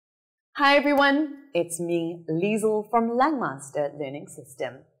Hi everyone, it's me, Liesl from Langmaster Learning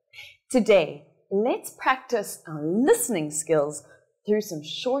System. Today, let's practice our listening skills through some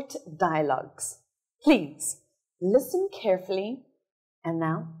short dialogues. Please, listen carefully. And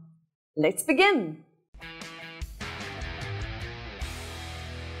now, let's begin.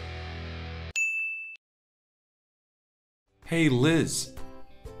 Hey Liz,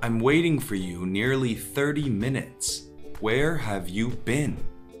 I'm waiting for you nearly 30 minutes. Where have you been?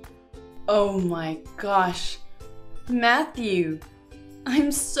 Oh my gosh, Matthew,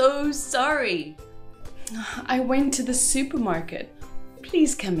 I'm so sorry. I went to the supermarket.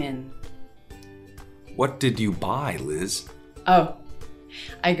 Please come in. What did you buy, Liz? Oh,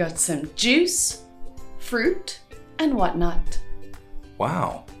 I got some juice, fruit, and whatnot.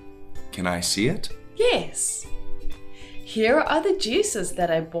 Wow, can I see it? Yes. Here are the juices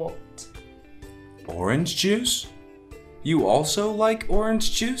that I bought. Orange juice? You also like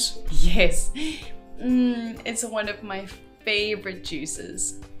orange juice? Yes, it's one of my favorite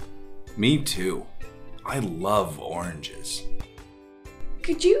juices. Me too. I love oranges.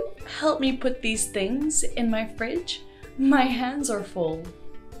 Could you help me put these things in my fridge? My hands are full.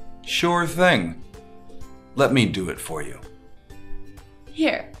 Sure thing. Let me do it for you.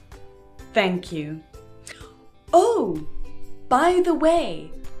 Here, thank you. Oh, by the way,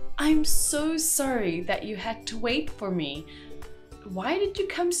 I'm so sorry that you had to wait for me. Why did you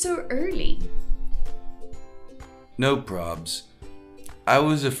come so early? No probs. I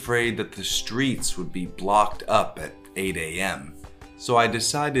was afraid that the streets would be blocked up at 8 a.m., so I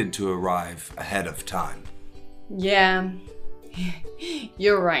decided to arrive ahead of time. Yeah,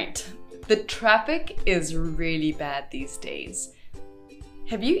 you're right. The traffic is really bad these days.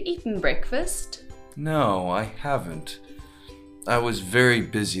 Have you eaten breakfast? No, I haven't. I was very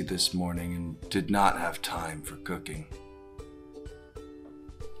busy this morning and did not have time for cooking.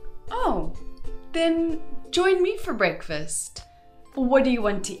 Oh, then join me for breakfast. What do you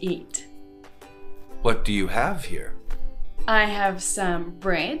want to eat? What do you have here? I have some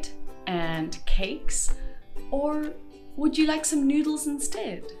bread and cakes. Or would you like some noodles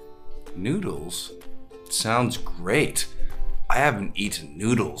instead? Noodles? Sounds great. I haven't eaten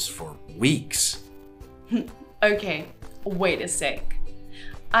noodles for weeks. Okay, wait a sec.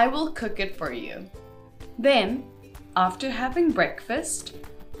 I will cook it for you. Then, after having breakfast,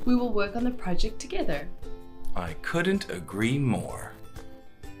 we will work on the project together. I couldn't agree more.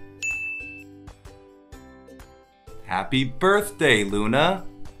 Happy birthday, Luna!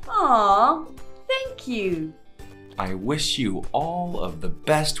 Aw, thank you. I wish you all of the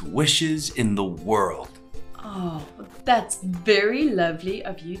best wishes in the world. Oh, that's very lovely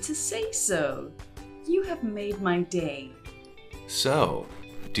of you to say so. You have made my day. So,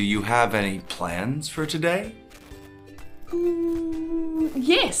 do you have any plans for today?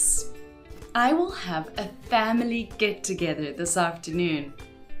 Yes. I will have a family get-together this afternoon.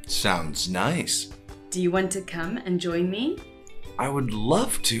 Sounds nice. Do you want to come and join me? I would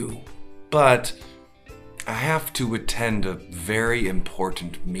love to, but I have to attend a very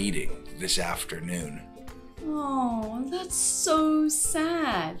important meeting this afternoon. Oh, that's so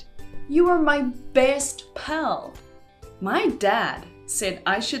sad. You are my best pal. My dad said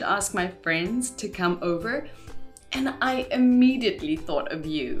I should ask my friends to come over, and I immediately thought of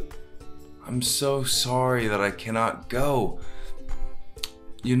you. I'm so sorry that I cannot go.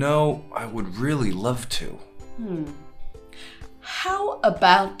 You know, I would really love to. How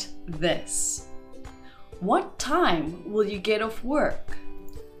about this? What time will you get off work?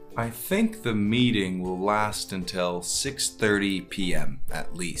 I think the meeting will last until 6:30 p.m.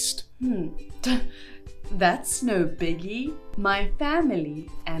 at least. That's no biggie. My family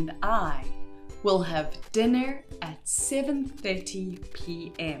and I will have dinner at 7:30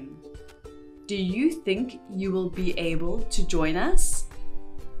 p.m. Do you think you will be able to join us?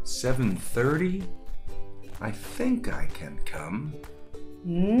 7:30? I think I can come.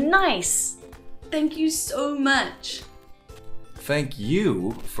 Nice! Thank you so much. Thank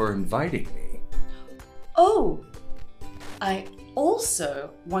you for inviting me. Oh, I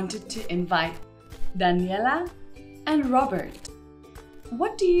also wanted to invite Daniela and Robert.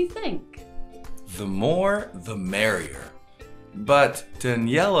 What do you think? The more, the merrier. But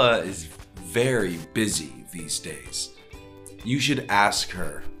Daniela is very busy these days. You should ask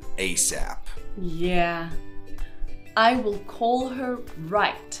her ASAP. Yeah, I will call her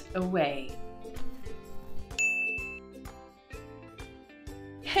right away.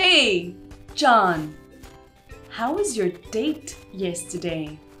 Hey, John. How was your date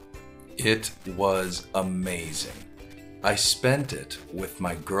yesterday? It was amazing. I spent it with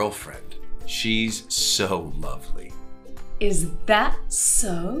my girlfriend. She's so lovely. Is that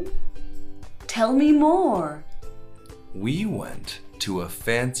so? Tell me more. We went to a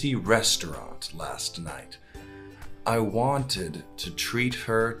fancy restaurant last night. I wanted to treat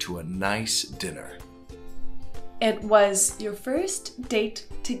her to a nice dinner. It was your first date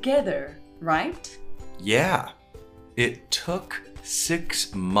together, right? Yeah, it took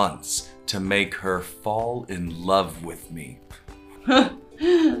 6 months to make her fall in love with me.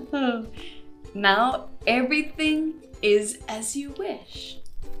 Now everything is as you wish.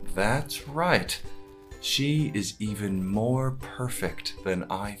 That's right. She is even more perfect than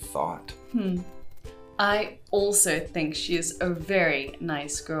I thought. I also think she is a very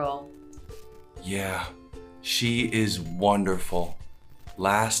nice girl. Yeah, she is wonderful.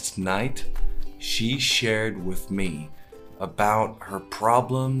 Last night, she shared with me about her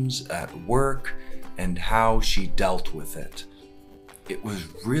problems at work and how she dealt with it. It was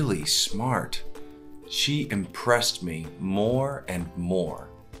really smart. She impressed me more and more.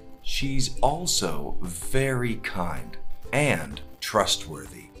 She's also very kind and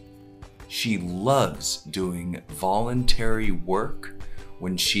trustworthy. She loves doing voluntary work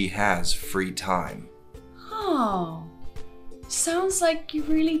when she has free time. Oh, sounds like you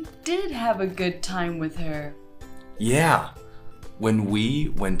really did have a good time with her. Yeah, when we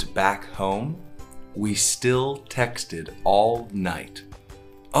went back home, we still texted all night.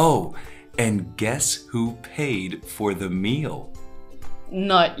 Oh, and guess who paid for the meal?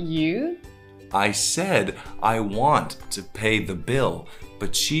 Not you? I said I want to pay the bill,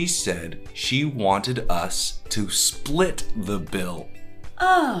 but she said she wanted us to split the bill.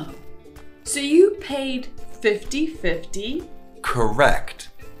 Oh, so you paid 50-50? Correct.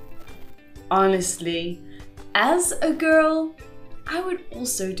 Honestly, as a girl, I would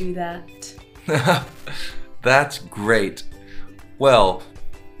also do that. That's great. Well,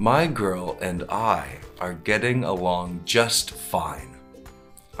 my girl and I are getting along just fine.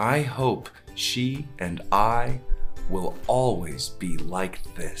 I hope she and I will always be like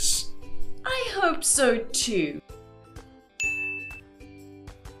this. I hope so too.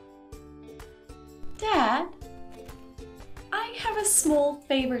 Dad, I have a small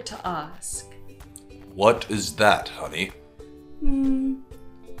favor to ask. What is that, honey? I'm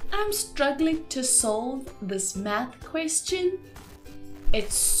struggling to solve this math question.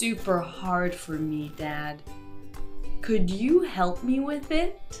 It's super hard for me, Dad. Could you help me with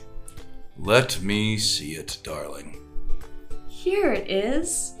it? Let me see it, darling. Here it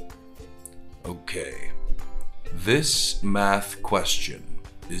is. Okay. This math question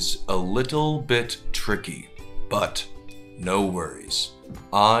is a little bit tricky, but no worries.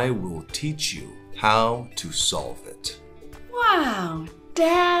 I will teach you how to solve it. Wow,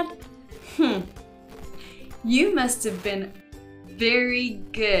 Dad. You must have been very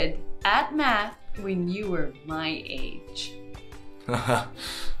good at math when you were my age.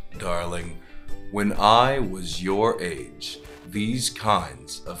 Darling, when I was your age, these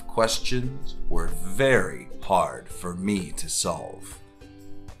kinds of questions were very hard for me to solve.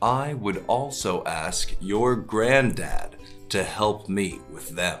 I would also ask your granddad to help me with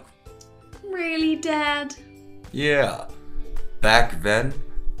them. Really, Dad? Yeah. Back then,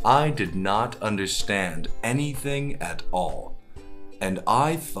 I did not understand anything at all, and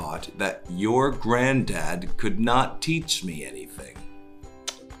I thought that your granddad could not teach me anything.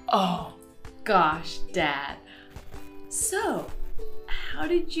 Oh, gosh, Dad. So, how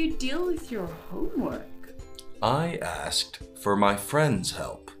did you deal with your homework? I asked for my friend's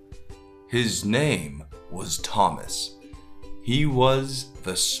help. His name was Thomas. He was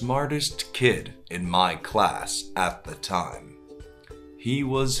the smartest kid in my class at the time. He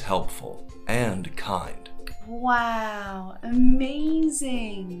was helpful and kind. Wow,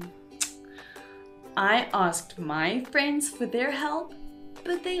 amazing. I asked my friends for their help,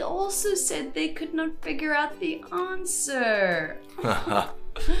 but they also said they could not figure out the answer.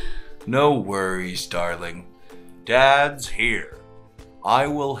 No worries, darling. Dad's here. I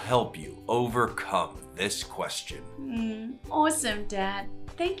will help you overcome this question. Awesome, Dad.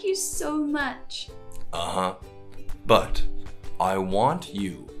 Thank you so much. But I want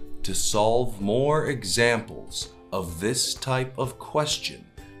you to solve more examples of this type of question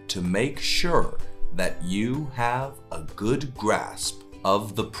to make sure that you have a good grasp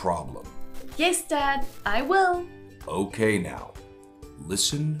of the problem. Yes, Dad, I will. Okay now,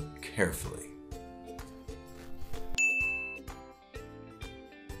 listen carefully.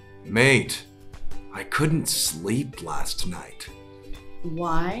 Mate, I couldn't sleep last night.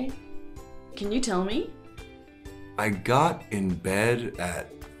 Why? Can you tell me? I got in bed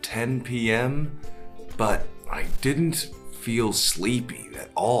at 10 p.m., but I didn't feel sleepy at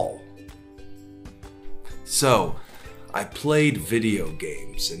all. So, I played video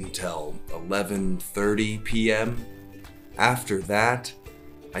games until 11:30 p.m. After that,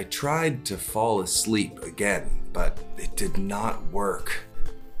 I tried to fall asleep again, but it did not work.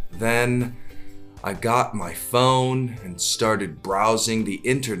 Then, I got my phone and started browsing the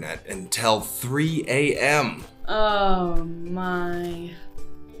internet until 3 a.m. Oh my.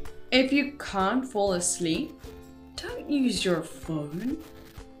 If you can't fall asleep, don't use your phone.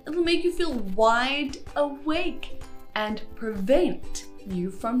 It'll make you feel wide awake and prevent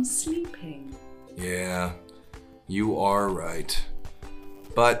you from sleeping. Yeah, you are right.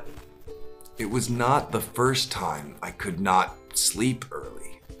 But it was not the first time I could not sleep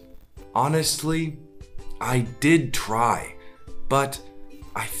early. Honestly, I did try, but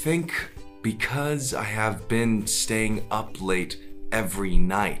I think because I have been staying up late every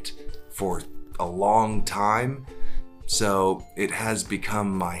night for a long time, so it has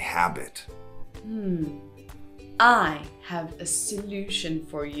become my habit. I have a solution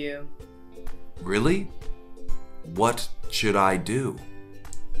for you. Really? What should I do?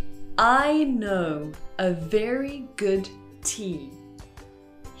 I know a very good tea.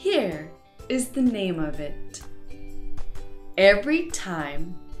 Here is the name of it. Every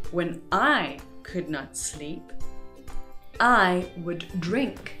time when I could not sleep, I would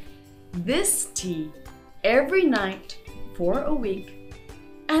drink this tea every night for a week,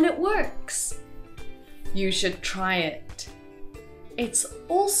 and it works. You should try it. It's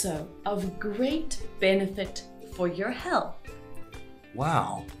also of great benefit for your health.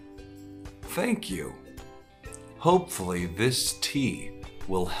 Wow. Thank you. Hopefully this tea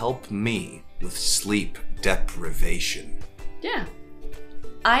will help me with sleep deprivation. Yeah,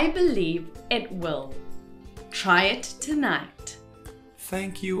 I believe it will. Try it tonight.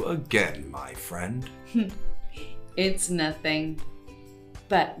 Thank you again, my friend. It's nothing.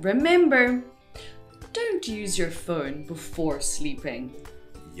 But remember, don't use your phone before sleeping.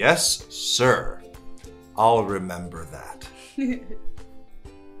 Yes, sir. I'll remember that.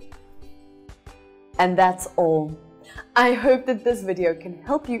 And that's all. I hope that this video can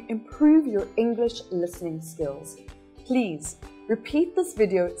help you improve your English listening skills. Please repeat this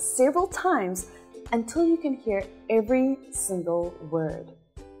video several times until you can hear every single word.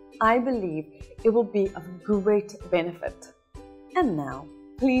 I believe it will be of great benefit. And now,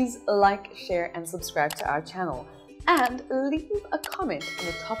 please like, share, and subscribe to our channel, and leave a comment on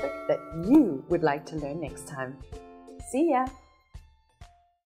the topic that you would like to learn next time. See ya!